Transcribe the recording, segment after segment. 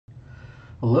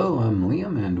Hello, I'm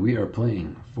Liam, and we are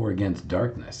playing For Against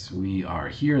Darkness. We are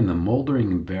here in the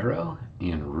Mouldering Barrow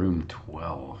in room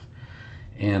 12,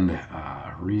 and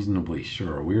reasonably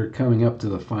sure we're coming up to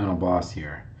the final boss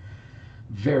here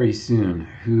very soon,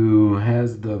 who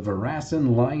has the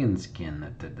Varasan lion skin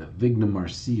that the Vigna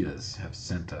Marcias have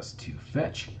sent us to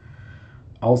fetch.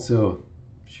 Also,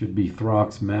 should be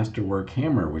Throck's masterwork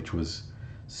hammer, which was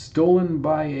stolen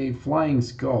by a flying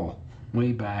skull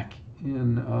way back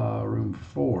in room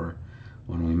 4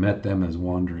 when we met them as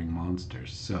wandering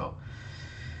monsters. So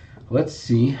let's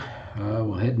see.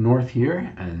 We'll head north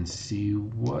here and see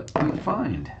what we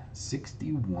find.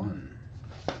 61.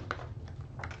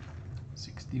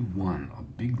 61. A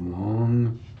big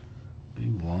long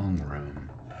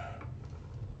room.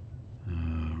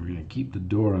 We're going to keep the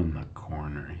door on the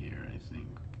corner here, I think.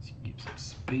 Keep some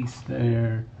space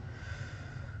there.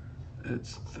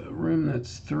 It's the room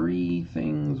that's 3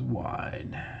 things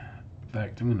wide. In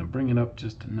fact, I'm going to bring it up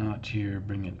just a notch here,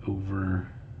 bring it over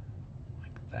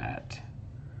like that.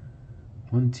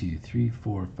 1, 2, 3,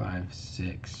 4, 5,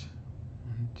 6.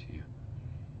 1, 2,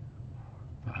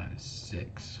 5,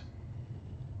 6.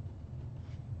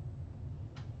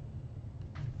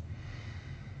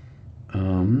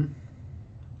 And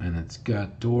it's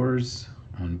got doors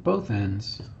on both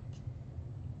ends.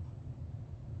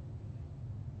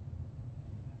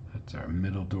 That's our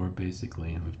middle door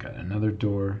basically, and we've got another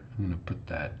door. I'm going to put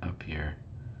that up here.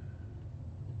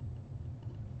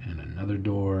 And another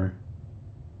door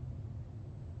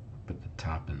up at the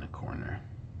top in the corner.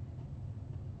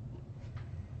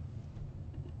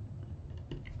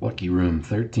 Lucky room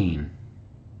 13.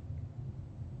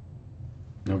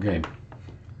 Okay,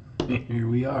 here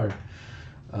we are.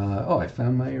 Oh, I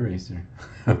found my eraser.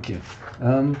 Okay,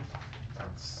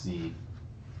 let's see.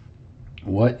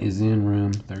 What is in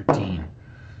room 13?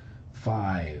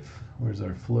 5. Where's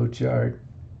our flow chart?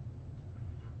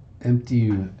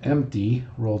 Empty.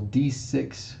 Roll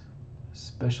D6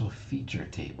 special feature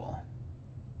table.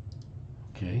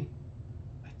 Okay.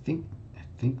 I think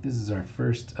this is our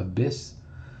first abyss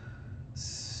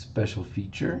special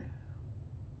feature.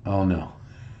 Oh no.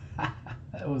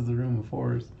 That was the room of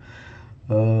horrors.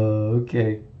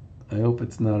 Okay. I hope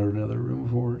it's not another room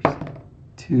of horrors.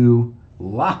 2.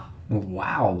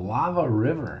 Wow, lava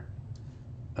river.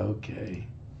 Okay,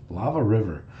 lava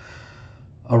river.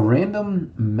 A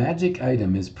random magic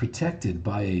item is protected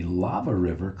by a lava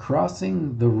river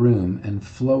crossing the room and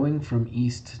flowing from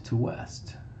east to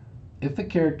west. If the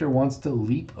character wants to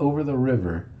leap over the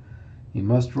river, he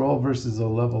must roll versus a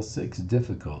level 6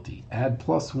 difficulty. Add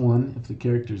 +1 if the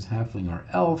character is halfling or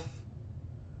elf.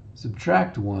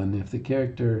 Subtract 1 if the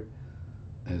character...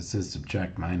 It says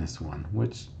subtract -1,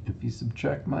 which if you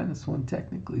subtract -1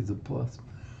 technically is a plus.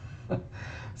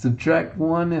 Subtract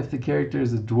 1 if the character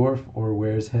is a dwarf or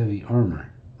wears heavy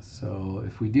armor. So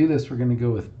if we do this, we're going to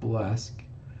go with Blesk.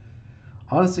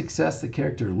 On a success, the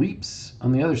character leaps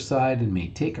on the other side and may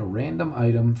take a random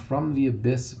item from the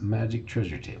Abyss Magic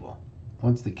Treasure Table.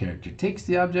 Once the character takes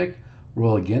the object,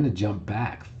 roll again to jump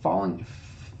back.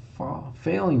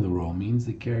 Failing the roll means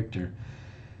the character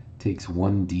takes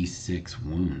 1d6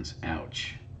 wounds.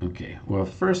 Ouch. Okay, well,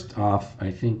 first off, I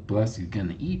think Bless is going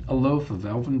to eat a loaf of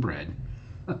elven bread.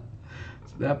 So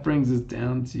that brings us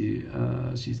down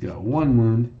to, she's got 1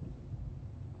 wound.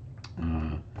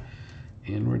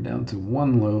 And we're down to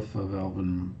 1 loaf of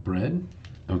elven bread.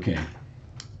 Okay,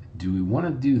 do we want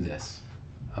to do this?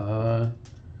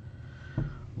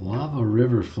 Lava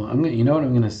river flow. You know what I'm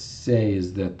going to say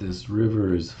is that this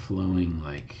river is flowing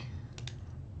like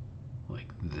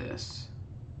this.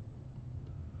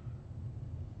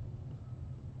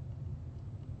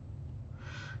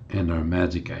 And our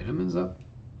magic item is up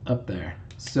there.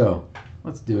 So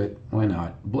let's do it. Why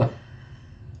not?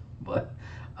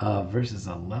 Versus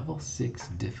a level 6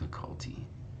 difficulty.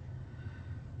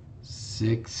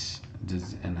 6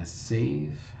 and a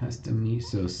save has to meet,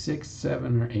 so 6,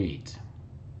 7, or 8.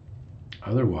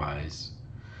 Otherwise,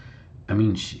 I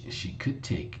mean, she could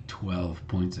take 12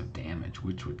 points of damage,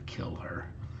 which would kill her.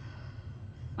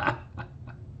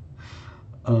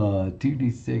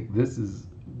 2d6. This is...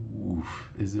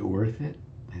 Oof. Is it worth it?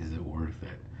 Is it worth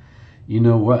it? You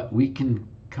know what? We can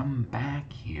come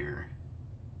back here.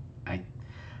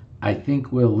 I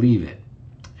think we'll leave it.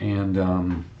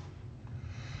 And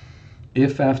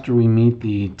if after we meet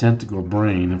the tentacle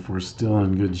brain, if we're still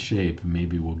in good shape,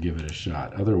 maybe we'll give it a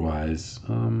shot. Otherwise,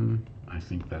 I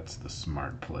think that's the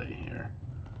smart play here.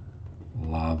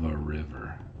 Lava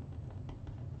river.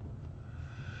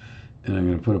 And I'm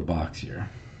going to put a box here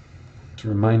to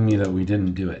remind me that we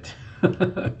didn't do it.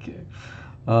 Okay.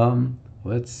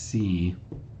 Let's see.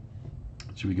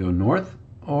 Should we go north?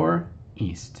 or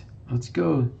east? Let's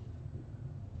go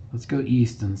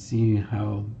east and see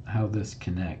how this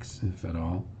connects, if at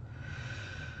all.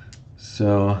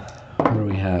 So what do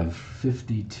we have?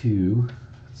 52.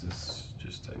 Is this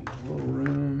just a little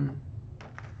room?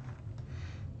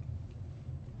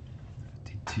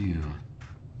 52.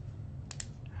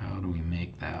 How do we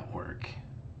make that work?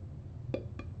 It's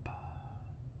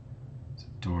a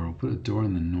door. We'll put a door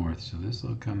in the north, so this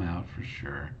will come out for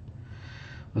sure.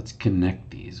 Let's connect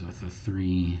these with a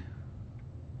 3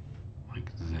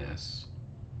 like this.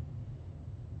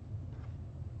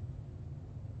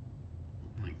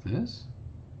 Like this.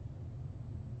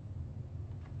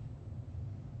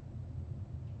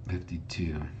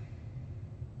 52.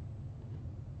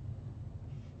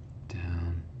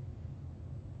 Down.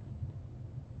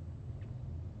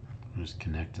 Just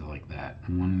connect it like that.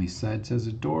 And one of these sides has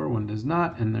a door, one does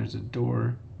not, and there's a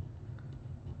door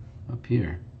up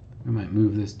here. We might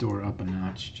move this door up a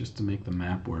notch just to make the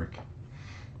map work.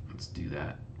 Let's do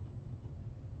that.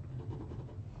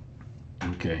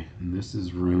 Okay, and this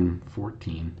is room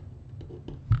 14.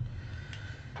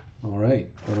 All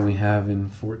right, what do we have in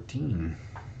 14?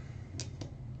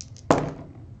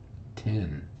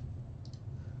 10.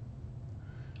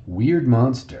 Weird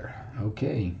monster.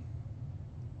 Okay.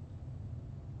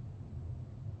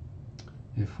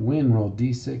 If win, roll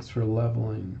d6 for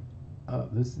leveling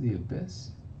up. This is the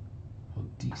abyss. Roll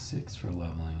d6 for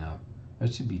leveling up.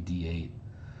 That should be d8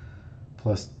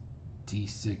 plus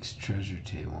d6 treasure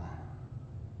table.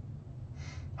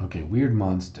 Okay, weird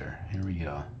monster. Here we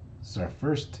go. This is our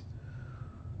first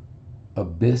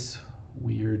abyss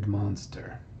weird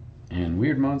monster. And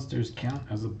weird monsters count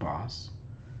as a boss.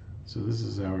 So this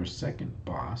is our second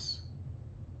boss.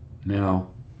 Now,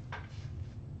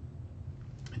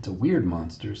 it's a weird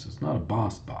monster, so it's not a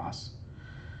boss.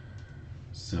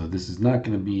 So this is not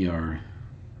going to be our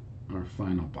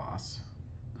final boss.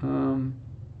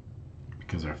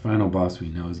 Because our final boss we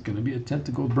know is going to be a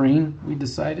tentacled brain, we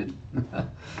decided. But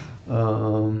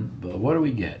what do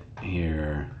we get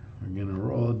here? We're going to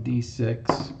roll a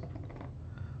d6.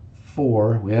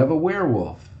 4. We have a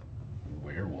werewolf.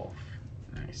 Werewolf.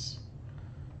 Nice.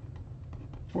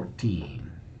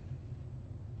 14.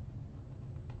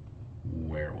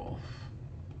 Werewolf.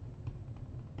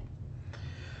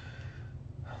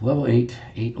 Level 8,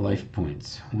 8 life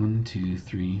points. 1, 2,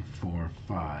 3, 4,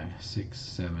 5, 6,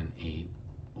 7, 8.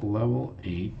 Level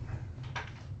 8.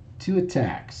 2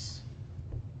 attacks.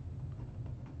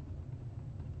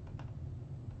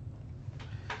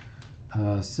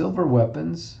 Silver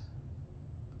weapons.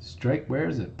 Strike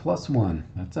wears at +1.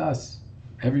 That's us.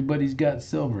 Everybody's got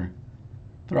silver.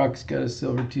 Throck's got a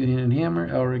silver 2-handed hammer.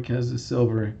 Elric has a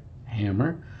silver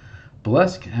hammer.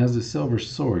 Blesk has a silver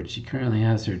sword. She currently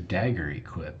has her dagger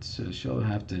equipped, so she'll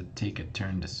have to take a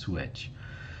turn to switch.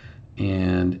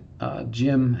 And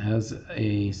Jim has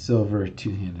a silver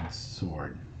 2-handed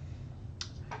sword.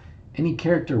 Any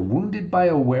character wounded by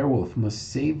a werewolf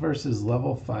must save versus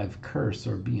level 5 curse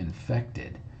or be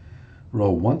infected.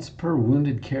 Roll once per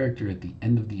wounded character at the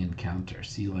end of the encounter.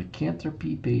 See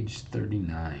Lycanthropy, page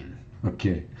 39.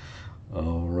 Okay.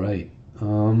 All right.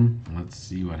 Let's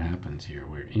see what happens here.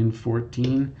 We're in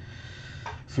 14.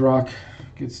 Throck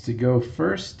gets to go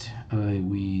first.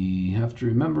 We have to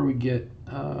remember we get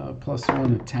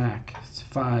 +1 attack. It's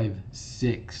 5,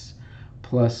 6.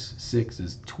 Plus 6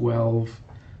 is 12.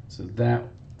 So that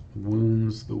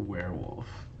wounds the werewolf.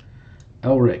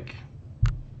 Elric.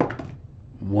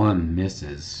 1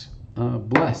 misses.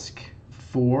 Blesk.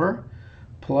 4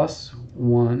 plus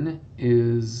 1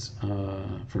 is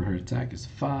for her attack is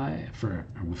 5 for her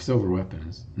silver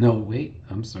weapons. No, wait,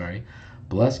 I'm sorry.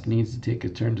 Blesk needs to take a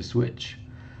turn to switch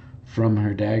from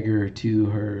her dagger to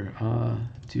her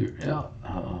to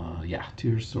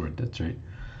her sword. That's right.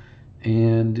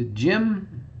 And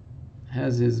Jim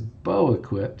has his bow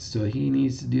equipped, so he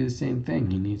needs to do the same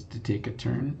thing. He needs to take a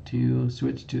turn to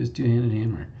switch to his 2-handed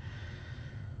hammer.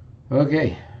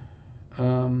 Okay.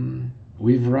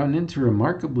 We've run into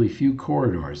remarkably few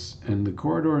corridors, and the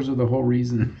corridors are the whole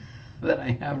reason that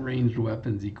I have ranged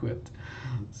weapons equipped.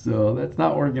 So that's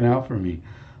not working out for me.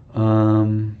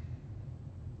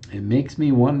 It makes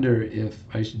me wonder if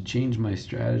I should change my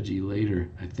strategy later.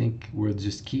 I think we'll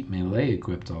just keep melee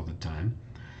equipped all the time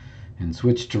and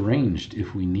switch to ranged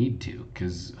if we need to,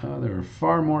 because there are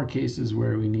far more cases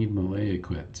where we need melee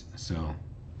equipped. So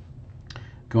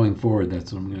going forward,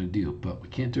 that's what I'm going to do, but we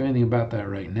can't do anything about that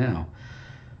right now.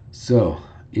 So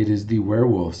it is the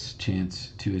werewolf's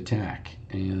chance to attack,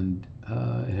 and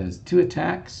it has 2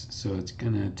 attacks, so it's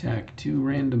going to attack 2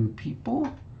 random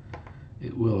people.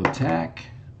 It will attack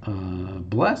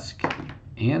Blesk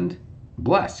and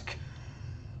Blesk.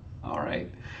 All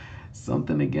right.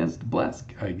 Something against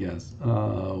Blesk, I guess.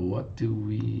 What do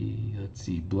we... Let's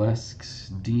see. Blesk's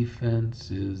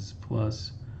defense is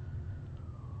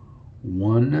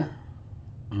 +1.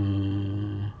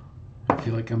 I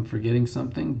feel like I'm forgetting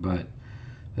something, but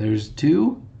there's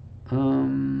 2.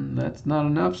 That's not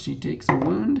enough. She takes a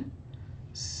wound.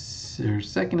 Her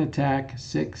second attack,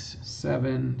 6,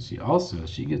 7. She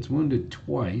gets wounded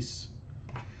twice.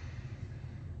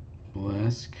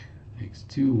 Blesk takes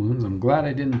 2 wounds. I'm glad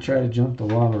I didn't try to jump the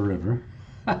lava river.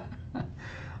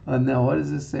 Now, what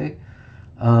does this say?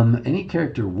 Any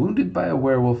character wounded by a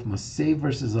werewolf must save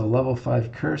versus a level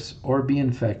 5 curse or be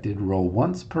infected. Roll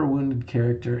once per wounded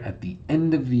character at the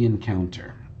end of the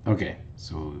encounter. Okay,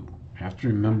 so we have to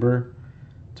remember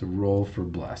to roll for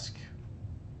Blesk.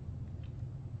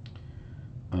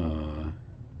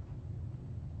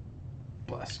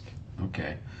 Blesk.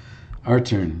 Okay. Our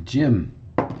turn. Jim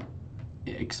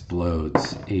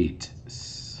explodes. 8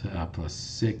 plus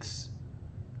 6.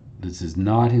 This is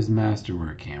not his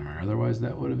masterwork hammer. Otherwise,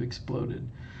 that would have exploded.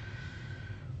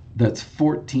 That's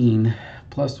 14.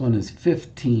 Plus 1 is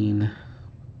 15.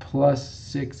 Plus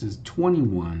 6 is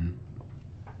 21.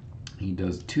 He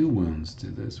does 2 wounds to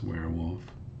this werewolf.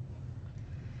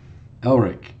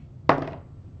 Elric.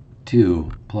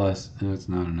 2 plus... No, it's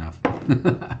not enough.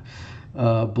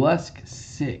 Blesk,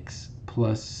 6.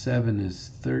 Plus 7 is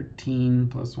 13.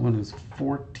 Plus 1 is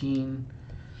 14.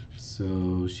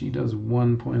 So she does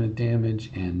 1 point of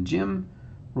damage, and Jim,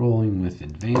 rolling with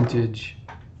advantage,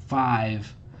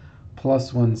 5,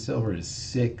 plus 1 silver is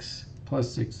 6,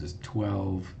 plus 6 is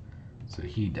 12, so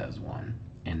he does 1.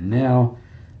 And now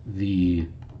the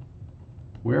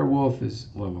werewolf is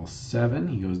level 7.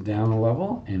 He goes down a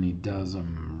level, and he does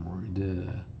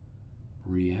the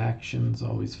reactions,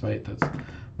 always fight. That's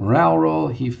morale roll.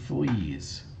 He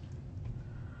flees.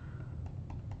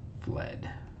 Fled.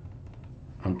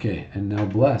 Okay, and now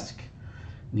Blesk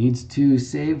needs to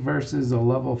save versus a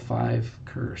level 5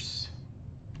 curse.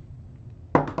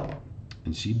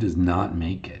 And she does not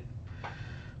make it.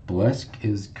 Blesk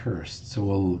is cursed. So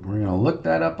we're going to look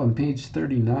that up on page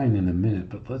 39 in a minute,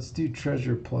 but let's do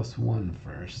treasure +1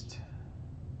 first.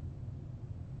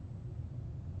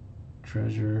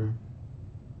 Treasure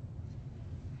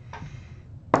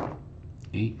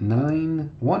 8,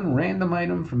 9. 1 random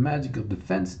item from magical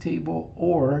defense table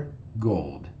or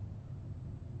gold.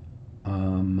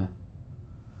 I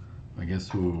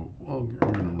guess we're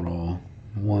gonna roll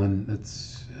 1.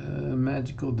 That's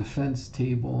magical defense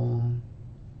table.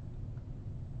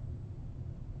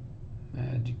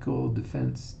 Magical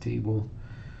defense table.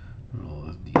 Roll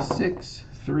a d6.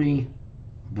 3.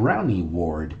 Brownie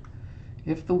ward.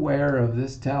 If the wearer of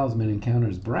this talisman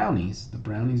encounters brownies, the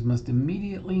brownies must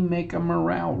immediately make a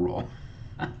morale roll.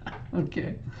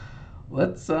 Okay.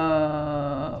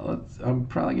 I'm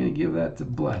probably going to give that to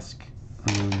Blesk.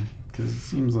 Because it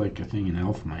seems like a thing an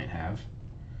elf might have.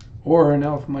 Or an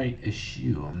elf might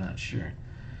eschew, I'm not sure.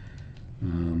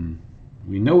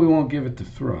 We know we won't give it to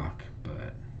Throck,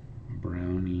 but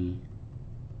Brownie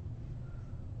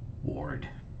Ward.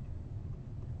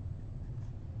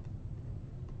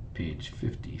 Page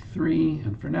 53,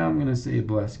 and for now I'm going to say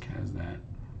Blesk has that.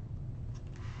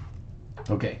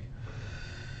 Okay.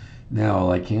 Now,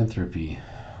 lycanthropy.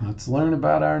 Let's learn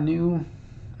about our new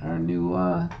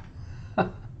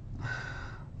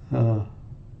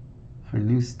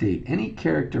state. Any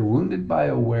character wounded by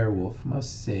a werewolf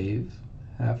must save.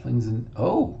 Halflings and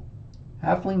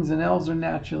elves are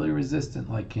naturally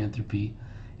resistant lycanthropy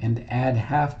and add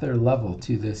half their level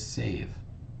to this save.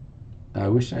 I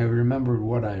wish I remembered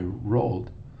what I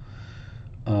rolled.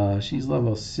 She's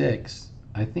level 6.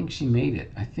 I think she made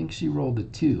it. I think she rolled a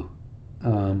 2.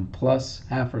 Plus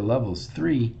half her level's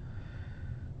 3.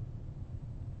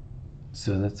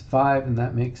 So that's 5, and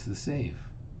that makes the save.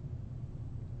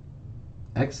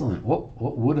 Excellent.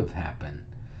 What would have happened?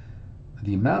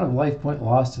 The amount of life point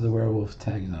lost to the werewolf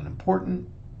tag is not important.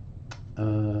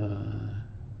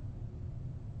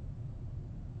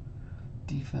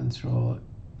 Defense roll.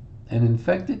 An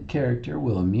infected character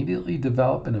will immediately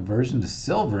develop an aversion to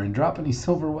silver and drop any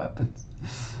silver weapons.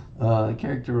 The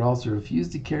character will also refuse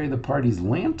to carry the party's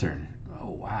lantern.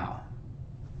 Oh, wow.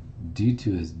 Due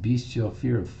to his bestial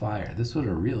fear of fire. This would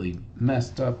have really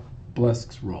messed up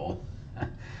Blesk's roll.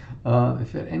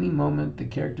 If at any moment the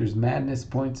character's madness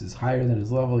points is higher than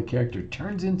his level, the character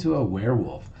turns into a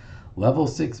werewolf. Level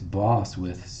 6 boss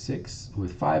with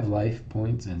 5 life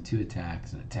points and 2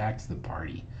 attacks, and attacks the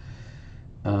party.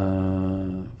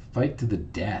 Fight to the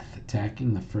death,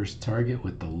 attacking the first target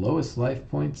with the lowest life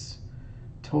points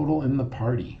total in the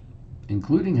party,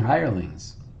 including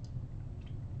hirelings.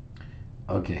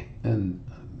 Okay, and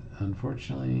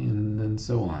unfortunately, and then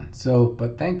so on. So,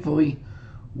 but thankfully,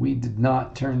 we did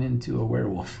not turn into a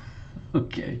werewolf.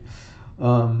 Okay.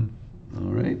 All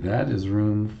right, that is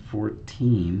room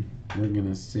 14. We're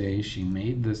gonna say she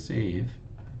made the save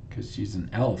because she's an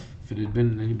elf. If it had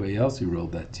been anybody else who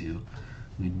rolled that 2,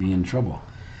 we'd be in trouble.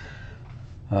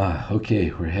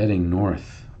 Okay, we're heading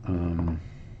north.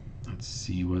 Let's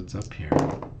see what's up here.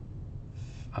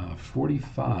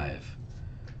 45.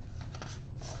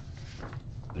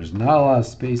 There's not a lot of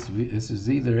space. This is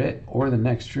either it or the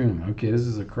next room. Okay, this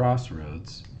is a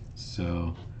crossroads.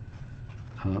 So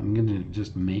I'm going to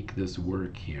just make this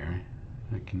work here.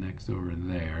 It connects over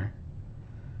there.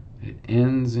 It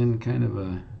ends in kind of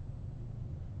a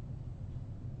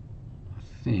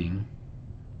thing.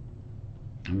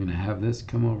 I'm going to have this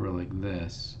come over like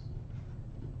this.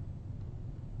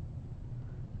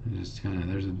 And just kind of,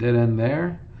 there's a dead end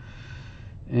there.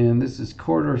 And this is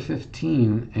corridor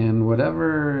 15, and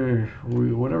whatever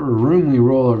room we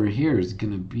roll over here is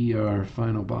going to be our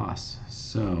final boss.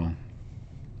 So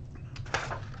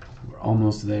we're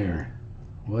almost there.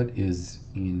 What is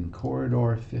in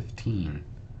corridor 15?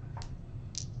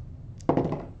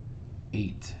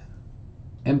 8.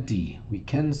 Empty. We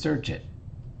can search it.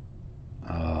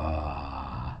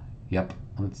 Yep,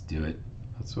 let's do it.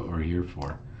 That's what we're here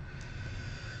for.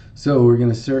 So we're going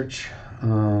to search.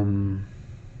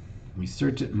 We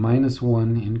search at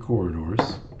 -1 in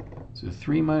corridors. So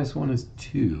 3 minus 1 is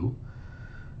 2.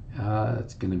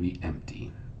 It's going to be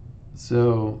empty.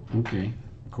 So, okay,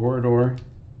 corridor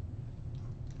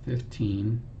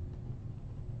 15,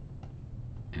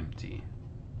 empty.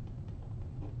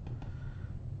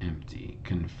 Empty,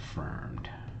 confirmed.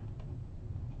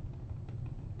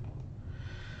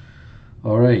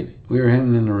 All right, we're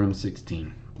heading into room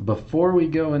 16. Before we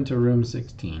go into room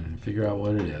 16 and figure out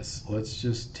what it is, let's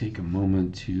just take a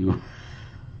moment to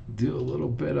do a little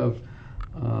bit of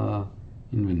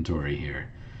inventory here.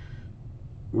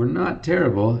 We're not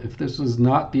terrible. If this was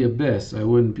not the Abyss, I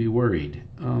wouldn't be worried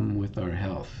with our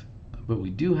health. But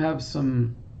we do have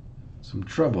some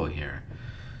trouble here.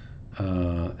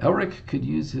 Elric could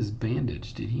use his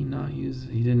bandage. Did he not use?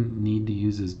 He didn't need to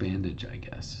use his bandage, I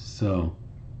guess. So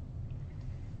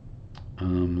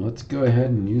let's go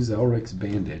ahead and use Elric's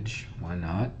bandage. Why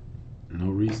not? No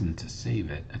reason to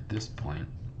save it at this point.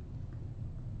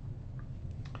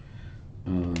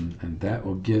 And that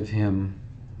will give him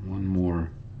one more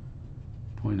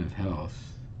point of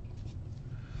health.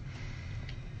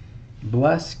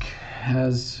 Blesk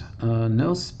has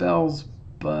no spells,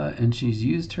 and she's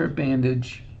used her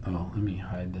bandage. Oh, let me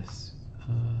hide this.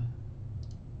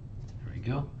 There we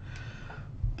go.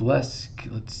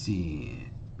 Blesk, let's see.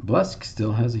 Blesk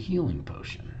still has a healing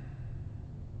potion.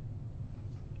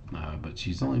 But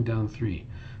she's only down 3.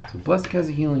 So Blesk has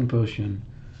a healing potion.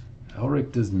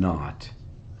 Elric does not.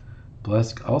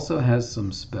 Blesk also has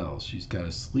some spells. She's got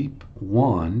a sleep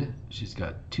wand. She's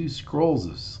got 2 scrolls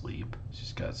of sleep.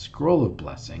 She's got scroll of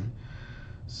blessing,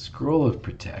 scroll of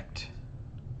protect.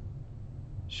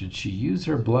 Should she use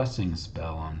her blessing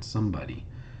spell on somebody?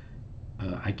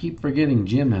 I keep forgetting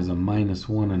Jim has a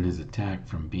 -1 on his attack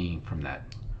from being from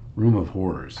that room of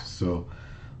horrors. So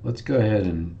let's go ahead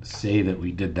and say that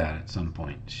we did that at some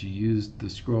point. She used the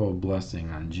scroll of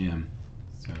blessing on Jim.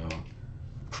 So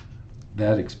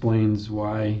that explains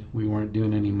why we weren't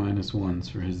doing any -1s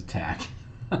for his attack.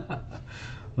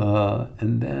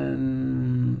 And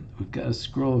then we've got a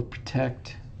scroll of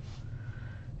protect.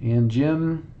 And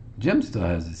Jim still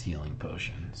has his healing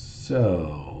potion.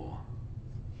 So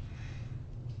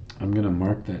I'm going to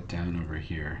mark that down over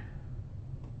here.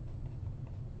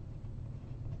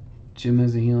 Jim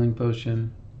has a healing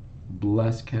potion.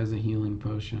 Blesk has a healing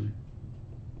potion.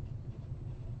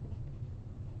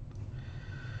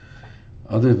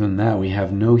 Other than that, we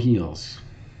have no heals.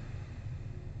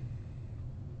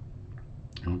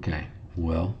 Okay,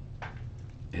 well,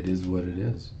 it is what it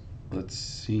is. Let's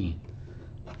see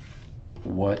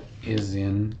what is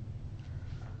in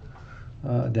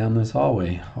down this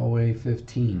hallway. Hallway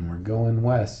 15. We're going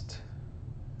west.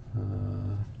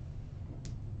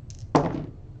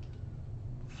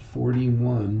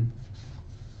 41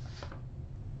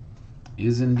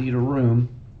 is indeed a room.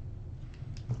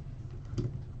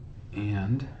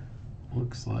 And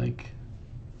looks like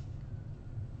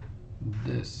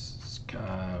this.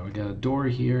 We got a door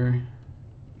here,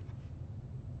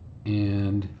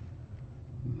 and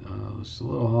just a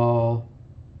little hall,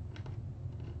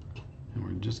 and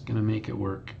we're just gonna make it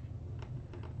work.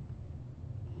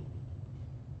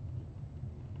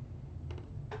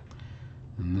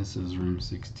 And this is room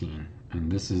 16, and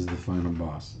this is the final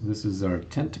boss. This is our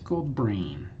tentacled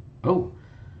brain. Oh,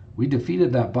 We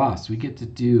defeated that boss. We get to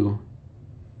do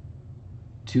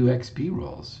 2 XP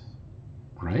rolls,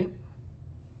 right?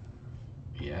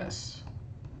 Yes.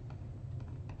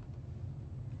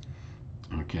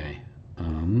 Okay.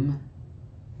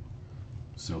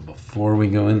 So before we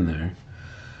go in there,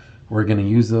 we're going to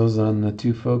use those on the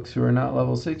 2 folks who are not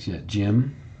level 6 yet,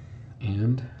 Jim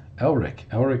and Elric.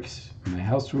 Elric's, my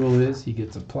house rule is he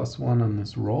gets a +1 on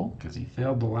this roll because he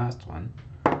failed the last one.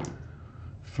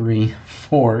 3,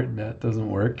 4, that doesn't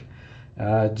work.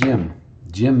 Jim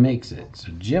makes it.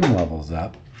 So Jim levels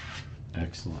up.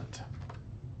 Excellent.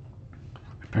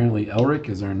 Apparently Elric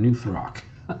is our new Throck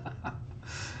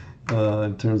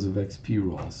in terms of XP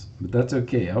rolls. But that's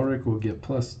okay. Elric will get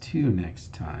 +2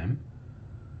 next time.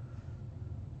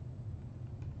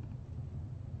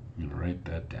 I'm going to write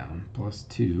that down.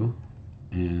 +2.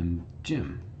 And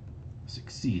Jim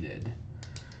succeeded.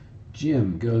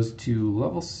 Jim goes to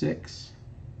level 6.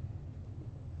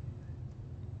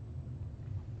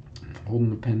 I'm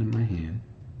holding the pen in my hand.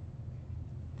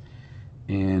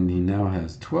 And he now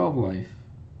has 12 life.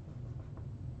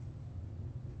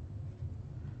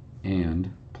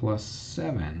 And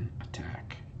 +7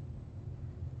 attack.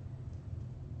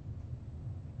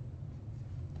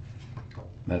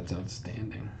 That's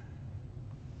outstanding.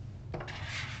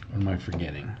 What am I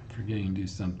forgetting? Forgetting to do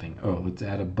something. Oh, let's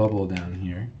add a bubble down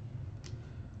here.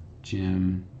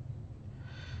 Jim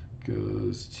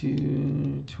goes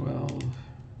to 12.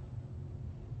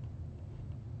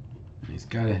 He's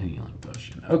got a healing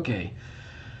potion. Okay.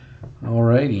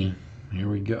 Alrighty. Here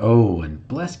we go. Oh, and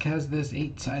Blesk has this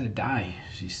 8-sided die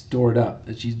she's stored up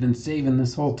that she's been saving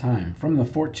this whole time from the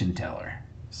fortune teller.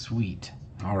 Sweet.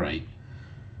 Alright.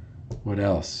 What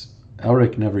else?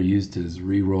 Elric never used his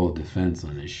reroll defense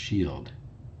on his shield,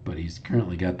 but he's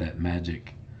currently got that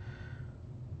magic,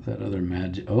 that other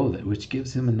magic, which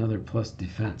gives him another plus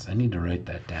defense. I need to write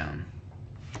that down.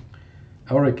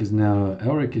 Elric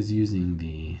is using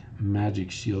the magic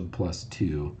shield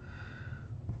 +2,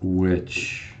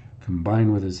 which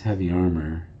combined with his heavy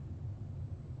armor,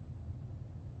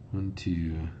 1,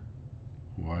 2,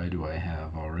 why do I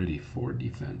have already 4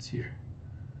 defense here?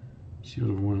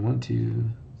 Shield of 1, 1, 2,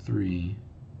 3.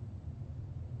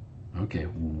 Okay,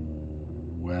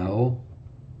 well,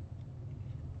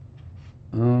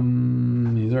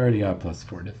 he's already got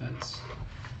 +4 defense.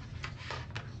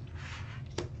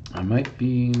 I might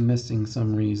be missing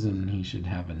some reason he should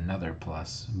have another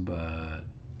plus, but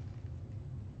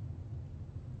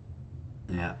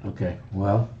yeah, okay,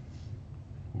 well,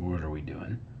 what are we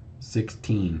doing?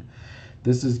 16.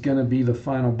 This is gonna be the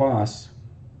final boss.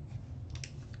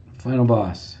 Final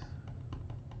boss.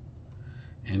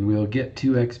 And we'll get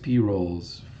 2 XP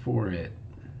rolls for it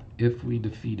if we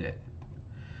defeat it.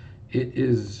 It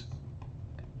is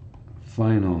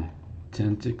final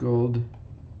tentacled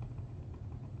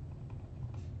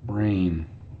brain.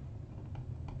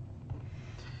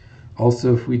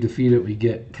 Also, if we defeat it, we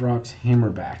get Throck's hammer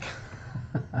back.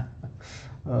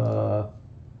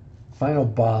 Final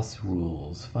boss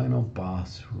rules. Final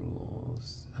boss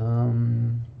rules.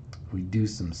 We do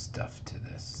some stuff to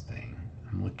this thing.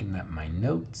 I'm looking at my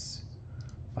notes.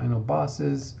 Final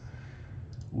bosses.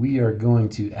 We are going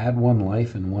to add 1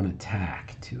 life and 1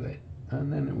 attack to it.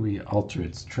 And then we alter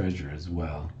its treasure as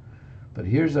well. But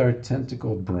here's our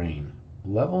tentacled brain.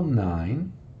 Level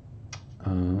 9.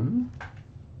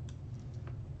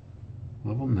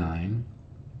 Level 9.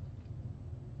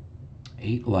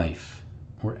 8 life.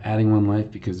 We're adding 1 life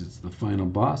because it's the final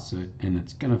boss, and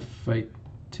it's going to fight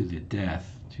to the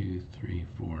death. 2, 3,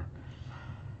 4,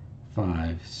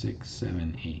 5, 6,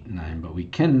 7, 8, 9. But we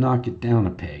can knock it down a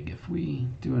peg if we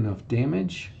do enough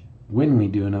damage. When we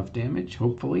do enough damage,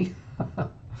 hopefully.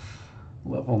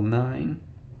 Level 9.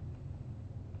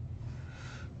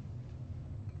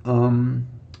 And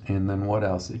then what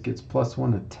else? It gets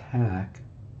 +1 attack.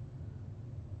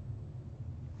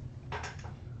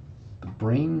 The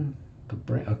brain,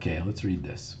 okay, let's read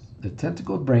this. The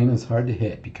tentacled brain is hard to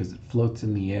hit because it floats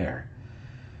in the air.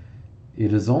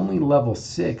 It is only level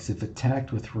 6 if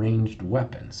attacked with ranged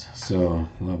weapons. So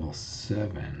level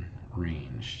 7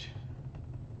 ranged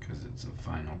because it's a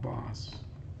final boss.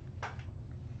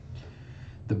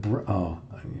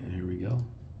 Here we go.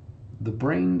 The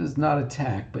brain does not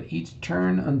attack, but each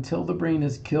turn until the brain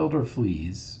is killed or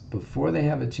flees, before they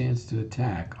have a chance to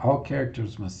attack, all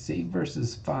characters must save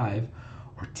versus 5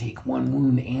 or take 1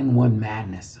 wound and 1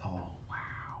 madness. Oh,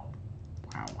 wow.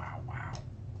 Wow, wow, wow.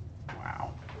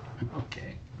 Wow.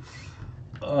 Okay.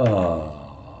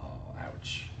 Oh,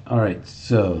 ouch. All right,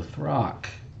 so Throck.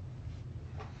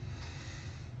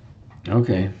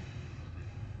 Okay.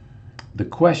 The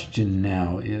question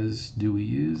now is, do we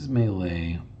use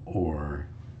melee or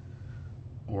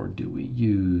do we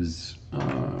use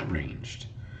ranged?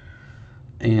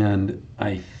 And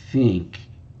I think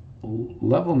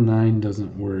level 9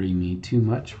 doesn't worry me too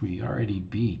much. We already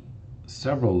beat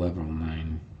several level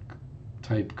 9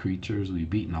 type creatures. We've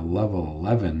beaten a level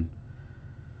 11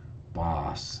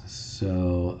 boss.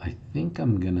 So I think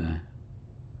I'm gonna...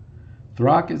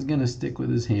 Throck is gonna stick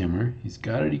with his hammer. He's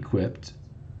got it equipped.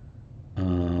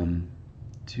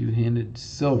 Two-handed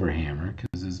silver hammer,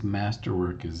 because his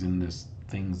masterwork is in this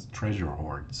thing's treasure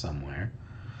hoard somewhere.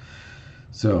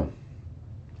 So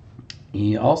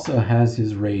he also has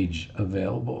his rage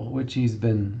available, which he's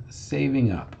been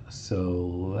saving up.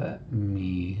 So let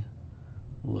me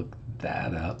look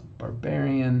that up.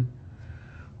 Barbarian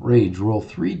rage. Roll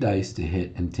 3 dice to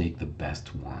hit and take the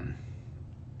best one.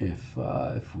 If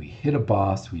we hit a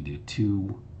boss, we do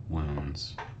 2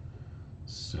 wounds.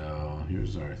 So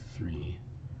here's our 3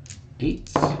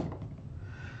 8s.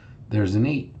 There's an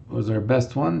 8. Was our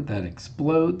best one. That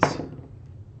explodes.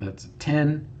 That's a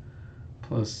 10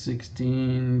 plus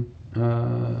 16.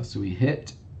 So we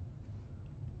hit,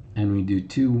 and we do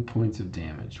 2 points of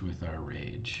damage with our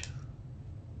rage.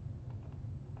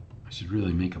 I should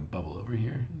really make a bubble over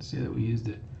here and say that we used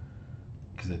it,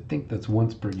 because I think that's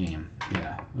once per game.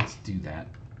 Yeah, let's do that.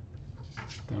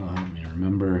 That'll help me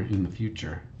remember in the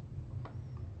future.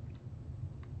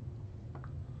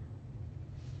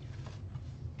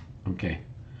 Okay,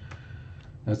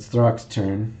 that's Throck's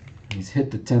turn. He's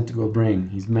hit the tentacled brain.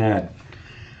 He's mad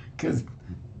because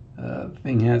the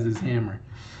thing has his hammer.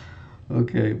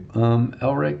 Okay,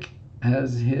 Elric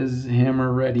has his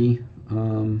hammer ready.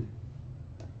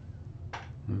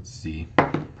 Let's see,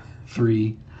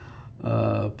 3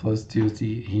 plus 2.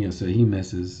 So he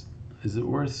misses. Is it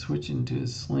worth switching to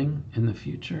his sling in the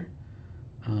future?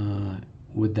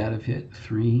 Would that have hit?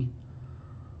 3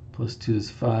 plus 2 is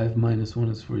 5, minus 1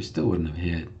 is 4. He still wouldn't have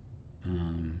hit.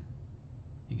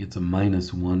 He gets a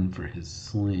 -1 for his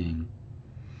sling.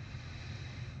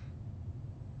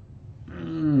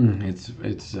 It's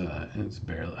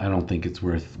barely. I don't think it's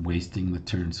worth wasting the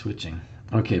turn switching.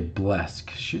 Okay,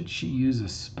 Blesk. Should she use a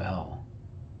spell,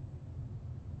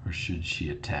 or should she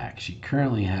attack? She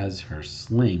currently has her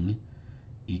sling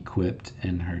equipped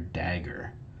and her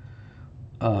dagger.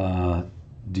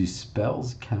 Do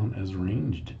spells count as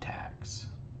ranged attacks?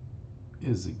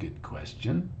 Is a good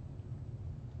question.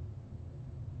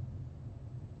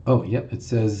 Oh, yep, it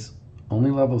says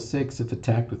only level 6 if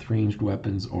attacked with ranged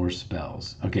weapons or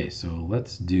spells. Okay, so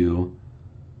let's do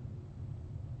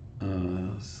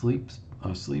sleep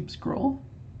scroll.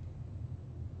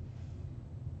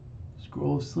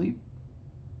 Scroll of sleep.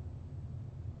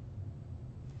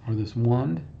 Or this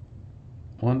wand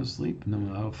of sleep, and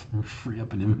then I'll free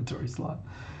up an inventory slot.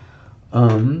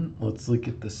 Let's look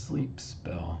at the sleep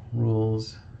spell.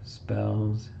 Rules,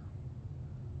 spells.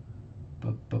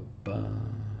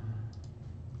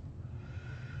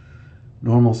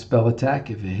 Normal spell attack.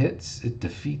 If it hits, it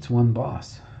defeats 1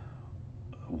 boss.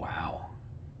 Wow.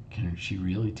 Can she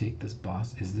really take this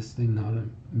boss? Is this thing not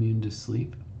immune to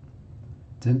sleep?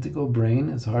 Tentacle brain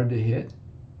is hard to hit.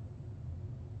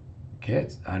 Okay,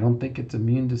 I don't think it's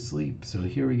immune to sleep. So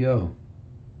here we go.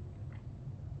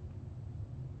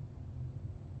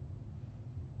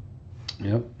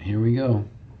 Yep, here we go.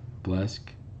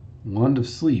 Blesk. Wand of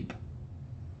sleep.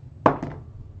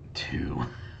 2.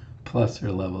 Plus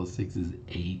her level 6 is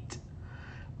 8.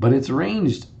 But it's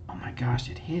ranged. Oh my gosh,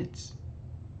 it hits.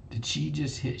 Did she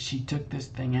just hit? She took this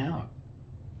thing out.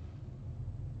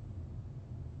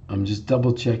 I'm just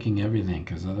double checking everything,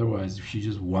 because otherwise she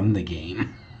just won the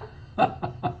game.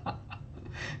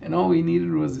 And all we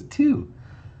needed was a 2.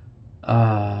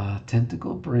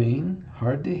 Tentacle brain,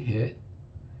 hard to hit.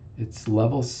 It's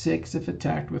level 6 if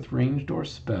attacked with ranged or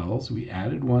spells. We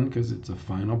added 1 because it's a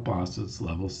final boss, so it's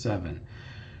level 7.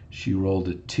 She rolled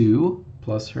a 2,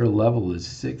 plus her level is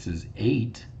 6 is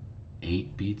 8.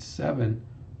 8 beats 7.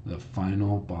 The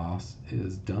final boss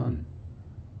is done.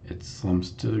 It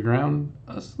slumps to the ground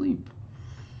asleep.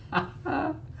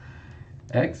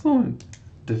 Excellent.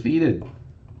 Defeated.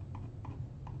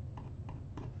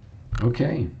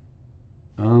 Okay.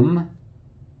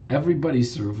 Everybody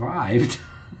survived.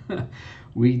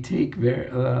 We take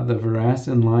the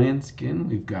Varasan lion skin.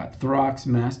 We've got Throck's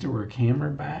masterwork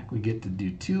hammer back. We get to do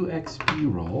 2 XP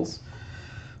rolls.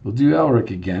 We'll do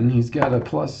Elric again. He's got a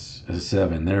plus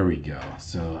 7. There we go.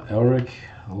 So Elric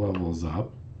levels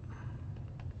up.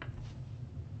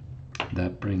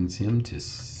 That brings him to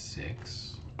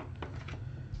 6.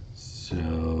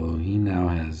 So he now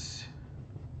has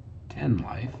 10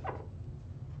 life.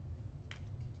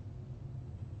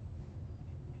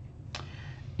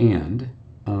 And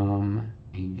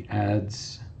he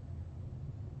adds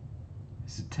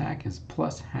his attack is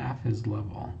plus half his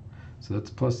level. So that's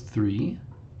plus 3.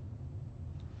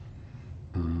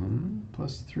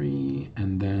 Plus 3,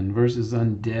 and then versus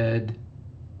undead.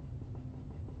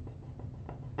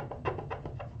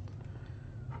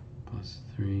 Plus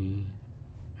 3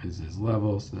 is his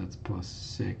level, so that's plus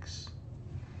 6.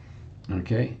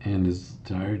 Okay, and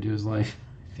did I already do his life?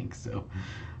 I think so.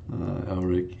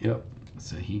 Elric, yep.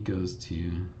 So he goes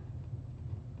to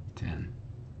 10.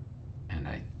 And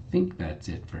I think that's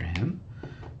it for him.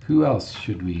 Who else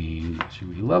should we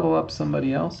level up?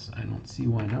 Somebody else? I don't see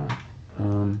why not.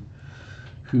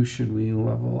 Who should we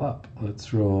level up?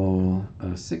 Let's roll a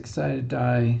 6-sided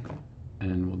die,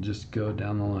 and we'll just go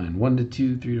down the line. 1 to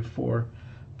 2, 3 to 4,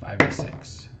 5 to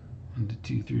 6. 1 to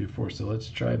 2, 3 to 4. So let's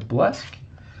try Blesk.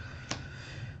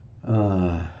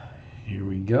 Here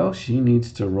we go. She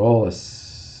needs to roll a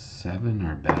 7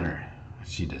 or better.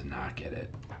 She does not get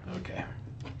it. Okay.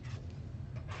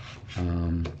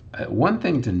 One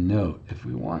thing to note, if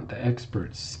we want the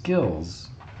expert skills,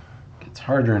 it's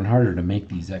harder and harder to make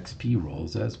these XP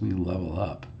rolls as we level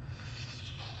up.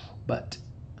 But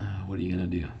what are you going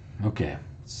to do? Okay,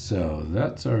 so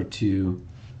that's our 2.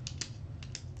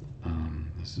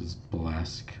 This is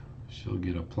Blesk. She'll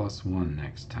get a +1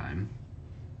 next time.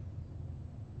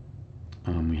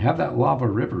 We have that lava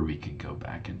river we could go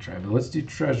back and try, but let's do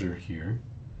treasure here.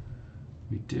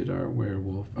 We did our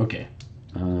werewolf. Okay.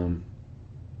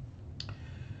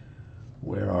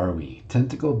 Where are we?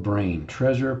 Tentacled brain.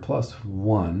 Treasure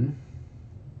 +1.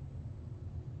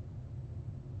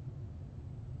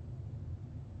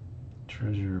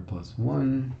 Treasure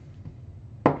 +1.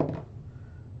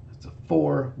 That's a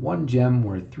 4. 1 gem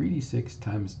worth 3d6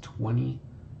 times 20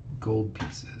 gold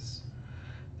pieces.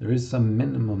 There is some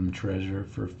minimum treasure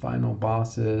for final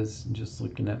bosses. Just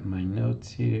looking at my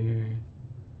notes here.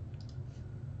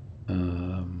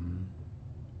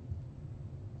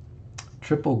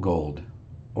 Triple gold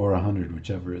or 100,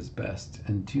 whichever is best,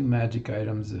 and 2 magic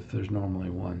items if there's normally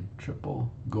 1.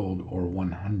 Triple gold or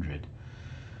 100.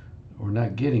 We're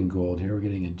not getting gold here, we're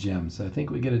getting a gem. So I think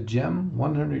we get a gem,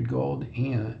 100 gold,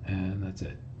 and that's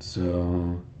it.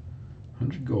 So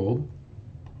 100 gold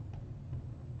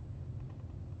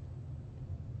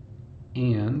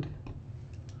and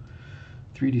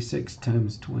 3d6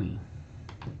 times 20.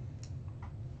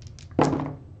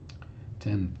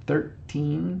 10,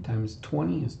 13 times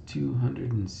 20 is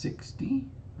 260,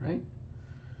 right?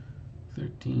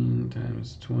 13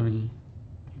 times 20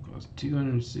 equals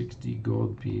 260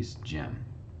 gold piece gem.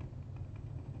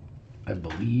 I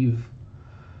believe.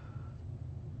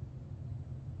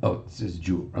 Oh, it says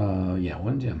jewel. Yeah,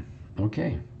 1 gem.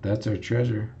 Okay, that's our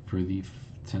treasure for the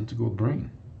tentacled brain.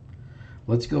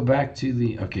 Let's go back to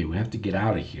the. Okay, we have to get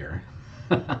out of here.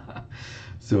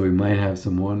 So we might have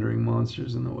some wandering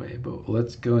monsters in the way, but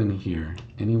let's go in here.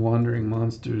 Any wandering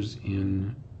monsters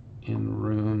in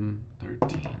room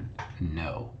 13?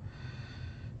 No.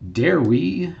 Dare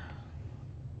we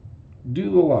do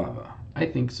the lava? I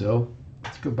think so.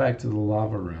 Let's go back to the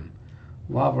lava room.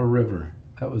 Lava river.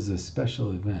 That was a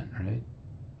special event, right?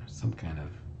 Some kind of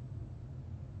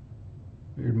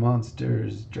weird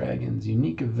monsters, dragons,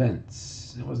 unique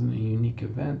events. It wasn't a unique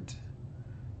event.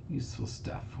 Useful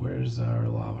stuff. Where's our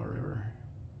lava river?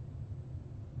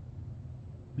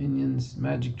 Minions,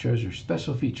 magic treasure,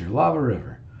 special feature, lava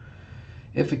river.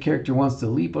 If a character wants to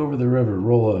leap over the river,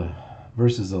 roll a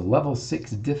versus a level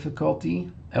 6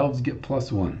 difficulty. Elves get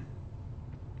 +1.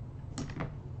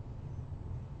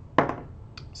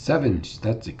 7,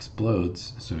 that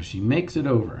explodes, so she makes it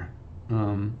over.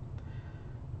 And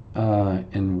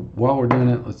while we're doing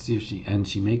it, let's see if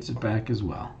she makes it back as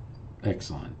well.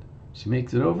 Excellent. She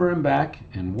makes it over and back,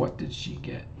 and what did she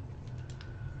get?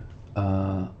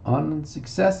 On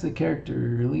success, the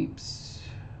character leaps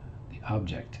the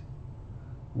object.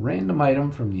 Random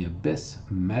item from the Abyss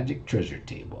Magic Treasure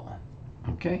Table.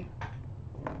 Okay.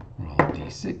 Roll a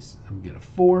d6, and we get a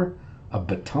 4. A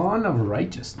baton of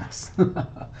righteousness.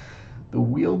 The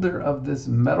wielder of this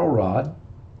metal rod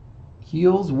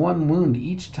heals 1 wound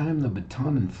each time the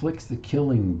baton inflicts the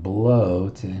killing blow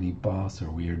to any boss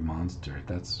or weird monster.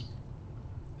 That's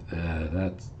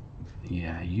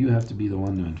yeah, you have to be the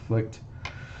one to inflict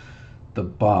the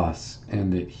boss,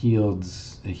 and it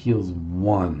heals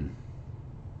 1.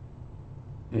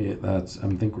 I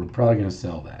think we're probably gonna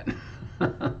sell that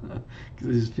because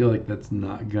I just feel like that's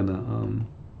not gonna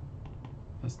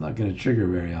trigger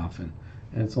very often,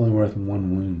 and it's only worth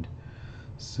 1 wound.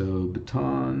 So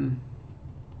baton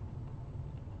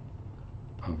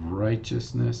of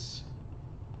righteousness.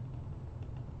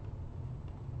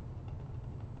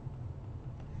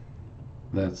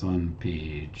 That's on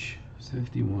page It's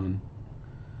 51.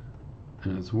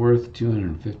 And it's worth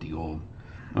 250 gold.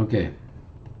 Okay.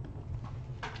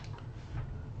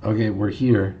 Okay, we're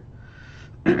here.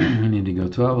 We need to go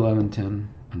 12, 11, 10,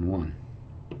 and 1.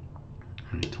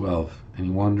 12.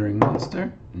 Any wandering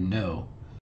monster? No.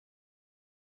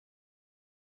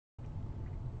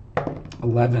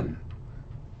 11.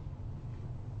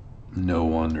 No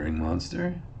wandering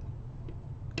monster.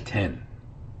 10.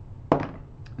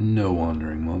 No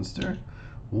wandering monster.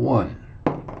 1.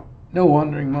 No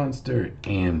wandering monster.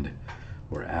 And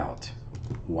we're out.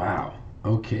 Wow.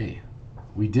 Okay.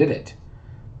 We did it.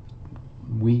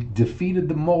 We defeated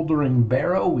the Mouldering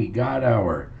Barrow. We got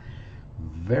our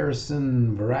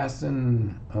Varicin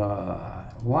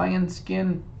lion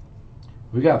skin.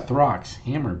 We got Throck's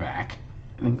hammer back.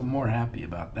 I think I'm more happy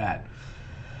about that.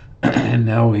 And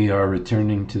now we are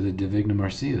returning to the Divigna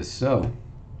Marcius. So,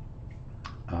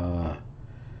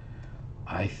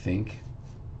 I think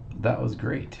that was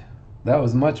great. That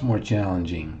was much more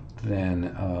challenging than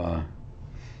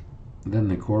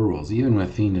the core rules, even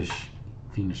with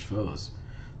fiendish foes.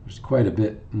 There's quite a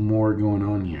bit more going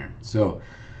on here. So,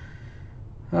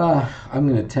 I'm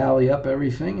going to tally up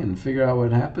everything and figure out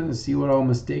what happened and see what all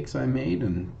mistakes I made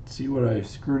and see what I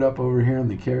screwed up over here in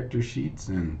the character sheets,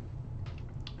 and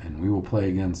we will play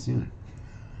again soon.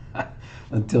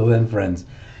 Until then, friends,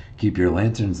 keep your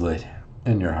lanterns lit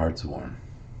and your hearts warm.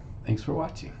 Thanks for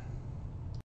watching.